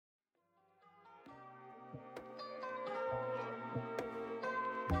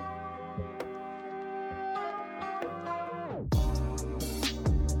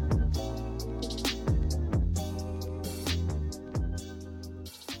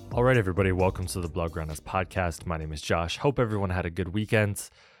All right, everybody, welcome to the Blaugranas podcast. My name is Josh. Hope everyone had a good weekend.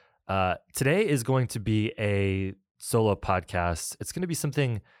 Today is going to be a solo podcast. It's going to be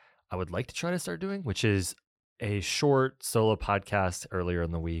something I would like to try to start doing, which is a short solo podcast earlier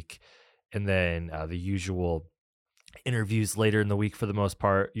in the week, and then the usual interviews later in the week for the most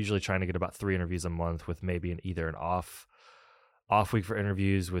part. Usually trying to get about 3 interviews a month, with maybe either an off week for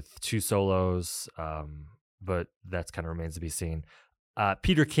interviews with 2 solos, but that's kind of remains to be seen.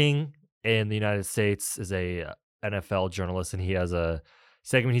 Peter King in the United States is a NFL journalist, and he has a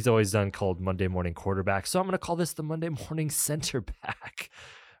segment he's always done called Monday Morning Quarterback. So I'm going to call this the Monday Morning Center Back.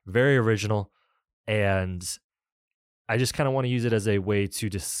 Very original. And I just kind of want to use it as a way to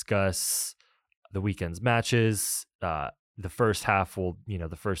discuss the weekend's matches. The first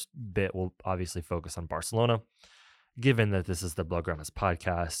bit will obviously focus on Barcelona, given that this is the Blaugranas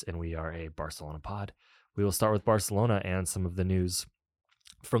podcast and we are a Barcelona pod. We will start with Barcelona and some of the news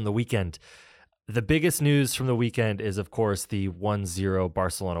from the weekend. The biggest news from the weekend is, of course, the 1-0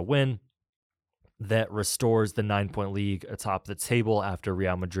 Barcelona win that restores the 9-point league atop the table after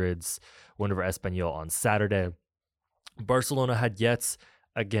Real Madrid's win over Espanyol on Saturday. Barcelona had yet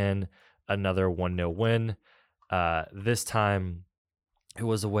again another 1-0 win. This time it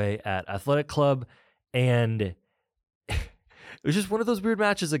was away at Athletic Club, and it was just one of those weird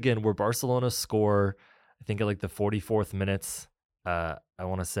matches again where Barcelona score, I think at like the 44th minute, I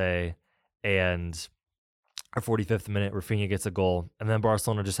want to say, and our 45th minute, Rafinha gets a goal, and then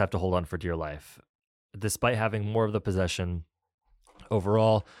Barcelona just have to hold on for dear life. Despite having more of the possession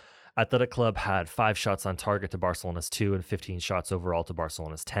overall, Athletic Club had 5 shots on target to Barcelona's 2 and 15 shots overall to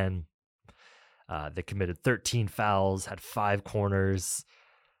Barcelona's 10. They committed 13 fouls, had 5 corners.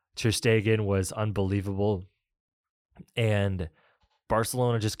 Ter Stegen was unbelievable. And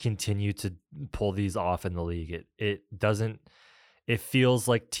Barcelona just continued to pull these off in the league. It feels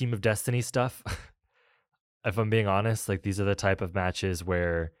like Team of Destiny stuff. If I'm being honest, like these are the type of matches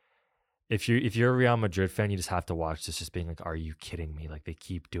where if you're a Real Madrid fan, you just have to watch this just being like, are you kidding me? Like they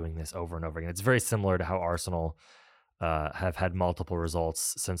keep doing this over and over again. It's very similar to how Arsenal have had multiple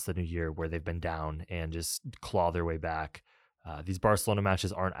results since the new year where they've been down and just claw their way back. These Barcelona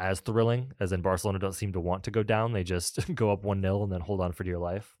matches aren't as thrilling, as in Barcelona don't seem to want to go down. They just go up 1-0 and then hold on for dear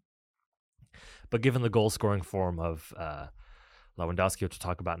life. But given the goal-scoring form of Lewandowski, which we'll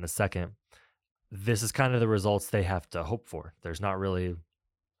talk about in a second, this is kind of the results they have to hope for. They're not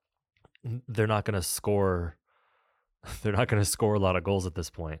going to score a lot of goals at this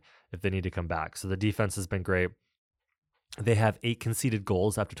point if they need to come back. So the defense has been great. They have 8 conceded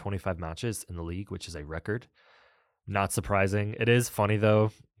goals after 25 matches in the league, which is a record. Not surprising. It is funny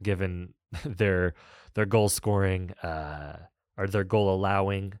though, given their goal scoring or their goal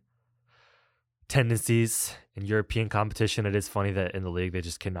allowing tendencies in European competition. It is funny that in the league they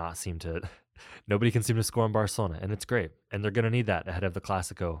just nobody can seem to score on Barcelona, and it's great. And they're going to need that ahead of the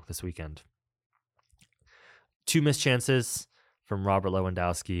Clásico this weekend. 2 missed chances from Robert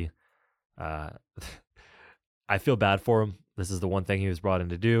Lewandowski. I feel bad for him. This is the one thing he was brought in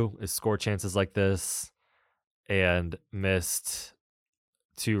to do, is score chances like this, and missed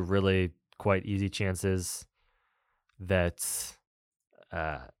 2 really quite easy chances that,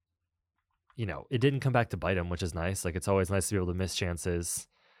 it didn't come back to bite him, which is nice. Like, it's always nice to be able to miss chances,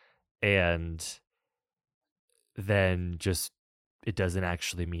 and then just it doesn't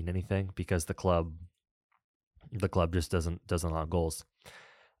actually mean anything because the club just doesn't allow goals.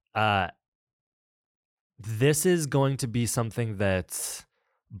 This is going to be something that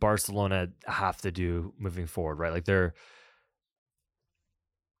Barcelona have to do moving forward, right? Like they're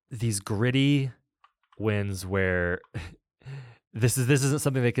these gritty wins where this isn't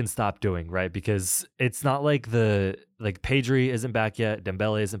something they can stop doing, right? Because it's not like Pedri isn't back yet,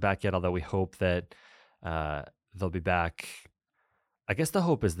 Dembele isn't back yet, although we hope that they'll be back. I guess the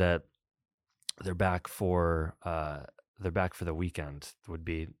hope is that they're back for the weekend would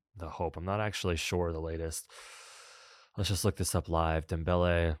be the hope. I'm not actually sure the latest. Let's just look this up live.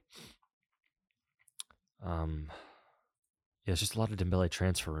 Dembele. It's just a lot of Dembele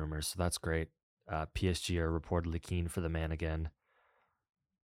transfer rumors, so that's great. PSG are reportedly keen for the man again.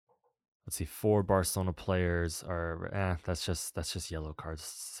 Let's see, 4 Barcelona players are. That's just yellow cards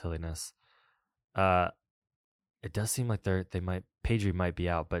silliness. It does seem like Pedri might be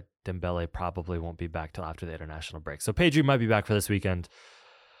out, but Dembele probably won't be back till after the international break. So Pedri might be back for this weekend,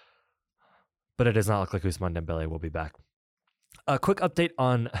 but it does not look like Ousmane Dembele will be back. A quick update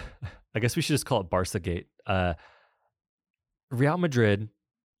on, I guess we should just call it Barca-gate. Real Madrid,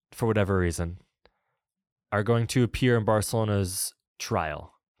 for whatever reason, are going to appear in Barcelona's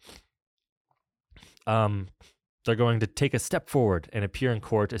trial. they're going to take a step forward and appear in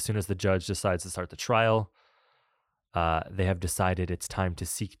court as soon as the judge decides to start the trial. They have decided it's time to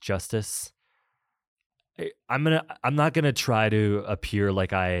seek justice. I'm not gonna try to appear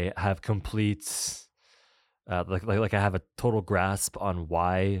like I have complete, like I have a total grasp on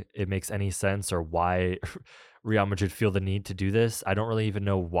why it makes any sense or why Real Madrid feel the need to do this. I don't really even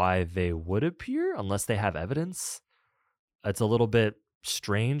know why they would appear unless they have evidence. It's a little bit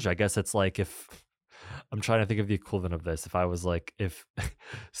strange. I guess it's like if I'm trying to think of the equivalent of this. If I was like, if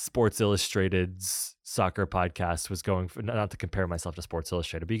Sports Illustrated's soccer podcast was going for, not to compare myself to Sports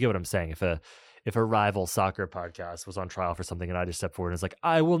Illustrated, but you get what I'm saying. If a rival soccer podcast was on trial for something and I just stepped forward and it's like,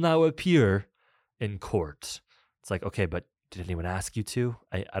 I will now appear in court. It's like, okay, but did anyone ask you to?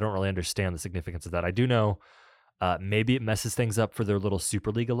 I don't really understand the significance of that. I do know maybe it messes things up for their little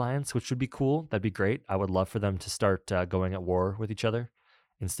Super League alliance, which would be cool. That'd be great. I would love for them to start going at war with each other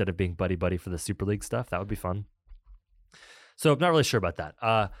instead of being buddy-buddy for the Super League stuff. That would be fun. So I'm not really sure about that.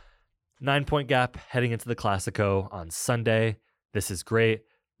 9-point gap heading into the Clasico on Sunday. This is great.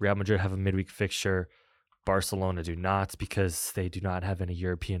 Real Madrid have a midweek fixture. Barcelona do not, because they do not have any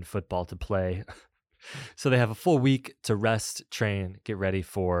European football to play. So they have a full week to rest, train, get ready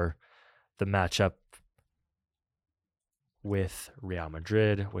for the matchup with Real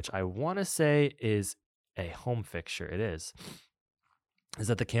Madrid, which I want to say is a home fixture. It is. Is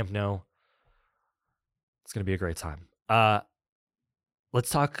at the Camp Nou. It's going to be a great time. Let's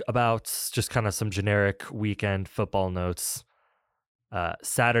talk about just kind of some generic weekend football notes.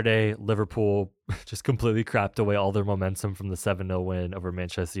 Saturday, Liverpool just completely crapped away all their momentum from the 7-0 win over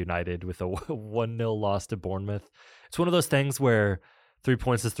Manchester United with a 1-0 loss to Bournemouth. It's one of those things where 3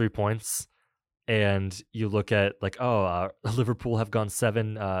 points is 3 points. And you look at like, Liverpool have gone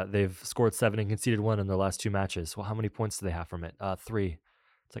 7. They've scored 7 and conceded 1 in their last 2 matches. Well, how many points do they have from it? 3.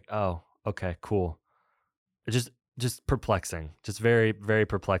 It's like, oh, okay, cool. It's just perplexing. Just very, very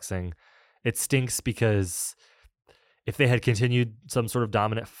perplexing. It stinks because if they had continued some sort of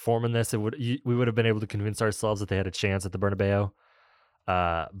dominant form in this, we would have been able to convince ourselves that they had a chance at the Bernabeu.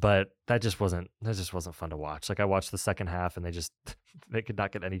 But that just wasn't fun to watch. Like I watched the second half and they could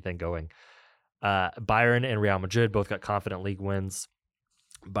not get anything going. Bayern and Real Madrid both got confident league wins.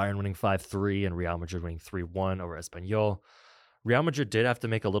 Bayern winning 5-3 and Real Madrid winning 3-1 over Espanyol. Real Madrid did have to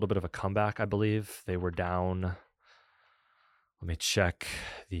make a little bit of a comeback, I believe. They were down. Let me check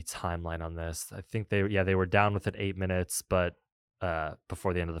the timeline on this. I think they were down within 8 minutes, but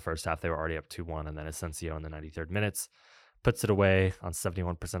before the end of the first half, they were already up 2-1, and then Asensio in the 93rd minutes puts it away on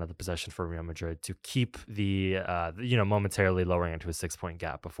 71% of the possession for Real Madrid to keep the momentarily lowering into a 6-point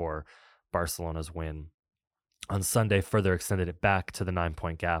gap before Barcelona's win on Sunday further extended it back to the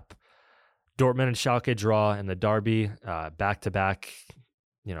 9-point gap. Dortmund and Schalke draw in the derby, back-to-back,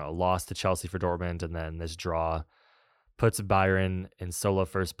 a loss to Chelsea for Dortmund, and then this draw puts Bayern in solo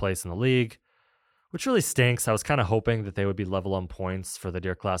first place in the league, which really stinks. I was kind of hoping that they would be level on points for the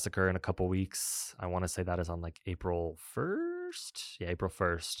Der Klassiker in a couple weeks. I want to say that is on like April 1st. Yeah, April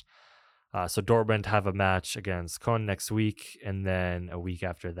 1st. So Dortmund have a match against Köln next week, and then a week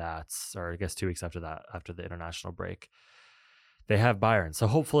after that, or I guess 2 weeks after that, after the international break, they have Bayern. So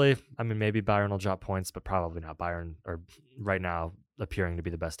hopefully, maybe Bayern will drop points, but probably not. Bayern are right now appearing to be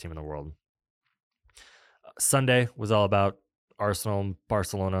the best team in the world. Sunday was all about Arsenal and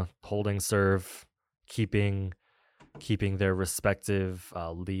Barcelona holding serve, keeping their respective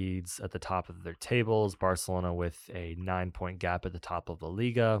leads at the top of their tables. Barcelona with a 9-point gap at the top of La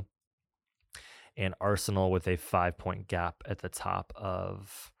Liga, and Arsenal with a 5-point gap at the top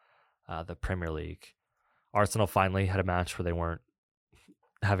of the Premier League. Arsenal finally had a match where they weren't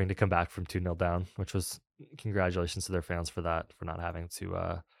having to come back from 2-0 down, which was congratulations to their fans for that, for not having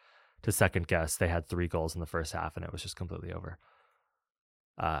to second guess. They had 3 goals in the first half and it was just completely over.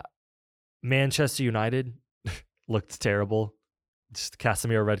 Manchester United looked terrible. Just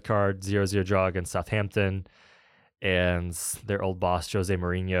Casemiro red card, 0-0 draw against Southampton, and their old boss Jose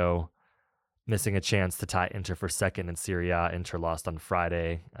Mourinho missing a chance to tie Inter for second in Serie A. Inter lost on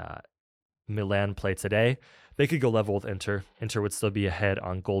Friday. Milan play today. They could go level with Inter. Inter would still be ahead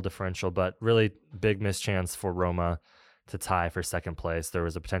on goal differential, but really big mischance for Roma to tie for second place. There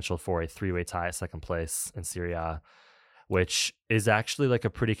was a potential for a 3-way tie at second place in Serie A, which is actually like a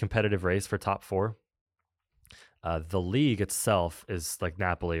pretty competitive race for top 4. The league itself is like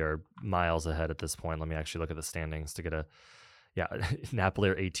Napoli are miles ahead at this point. Let me actually look at the standings to get Napoli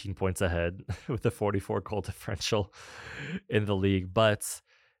are 18 points ahead with a 44 goal differential in the league. But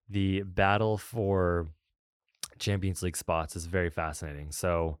the battle for Champions League spots is very fascinating.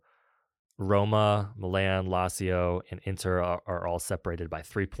 So Roma, Milan, Lazio, and Inter are all separated by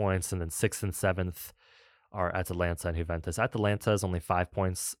 3 points, and then 6th and 7th are Atalanta and Juventus. Atalanta is only 5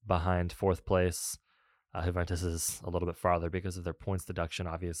 points behind fourth place. Juventus is a little bit farther because of their points deduction,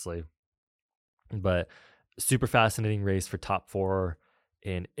 obviously. But super fascinating race for top 4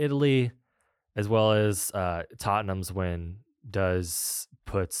 in Italy, as well as Tottenham's win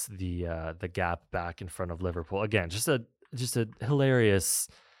puts the gap back in front of Liverpool. Again, just a hilarious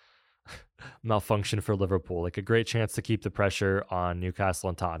malfunction for Liverpool. Like a great chance to keep the pressure on Newcastle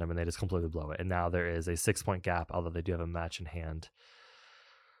and Tottenham, and they just completely blow it. And now there is a 6-point gap, although they do have a match in hand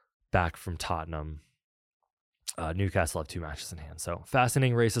back from Tottenham. Newcastle have 2 matches in hand. So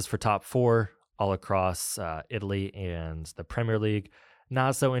fascinating races for top 4 all across Italy and the Premier League.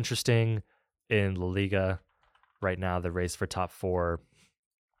 Not so interesting in La Liga right now. The race for top 4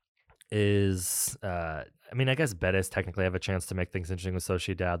 is, I guess Betis technically have a chance to make things interesting with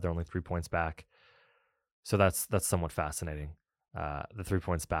Sociedad. They're only 3 points back. So that's somewhat fascinating. The 3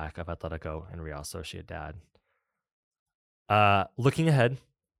 points back of Atletico and Real Sociedad. Looking ahead,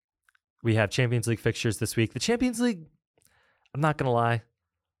 we have Champions League fixtures this week. The Champions League, I'm not going to lie,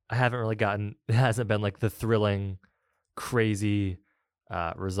 it hasn't been like the thrilling, crazy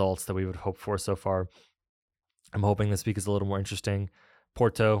results that we would hope for so far. I'm hoping this week is a little more interesting.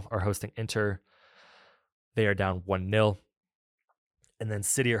 Porto are hosting Inter. They are down 1-0. And then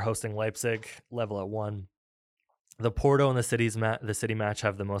City are hosting Leipzig, level at 1. The Porto and the City match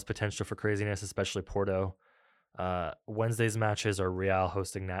have the most potential for craziness, especially Porto. Wednesday's matches are Real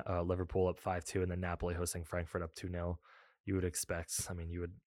hosting Liverpool up 5-2, and then Napoli hosting Frankfurt up 2-0. You would expect,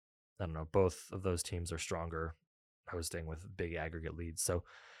 both of those teams are stronger hosting with big aggregate leads. So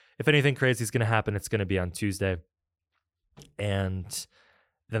if anything crazy is going to happen, it's going to be on Tuesday. And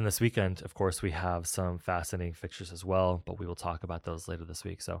then this weekend, of course, we have some fascinating fixtures as well, but we will talk about those later this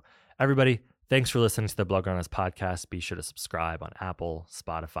week. So everybody, thanks for listening to the Blaugranas podcast. Be sure to subscribe on Apple,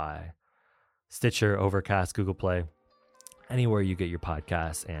 Spotify, Stitcher, Overcast, Google Play, anywhere you get your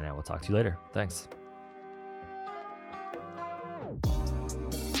podcasts, and I will talk to you later. Thanks.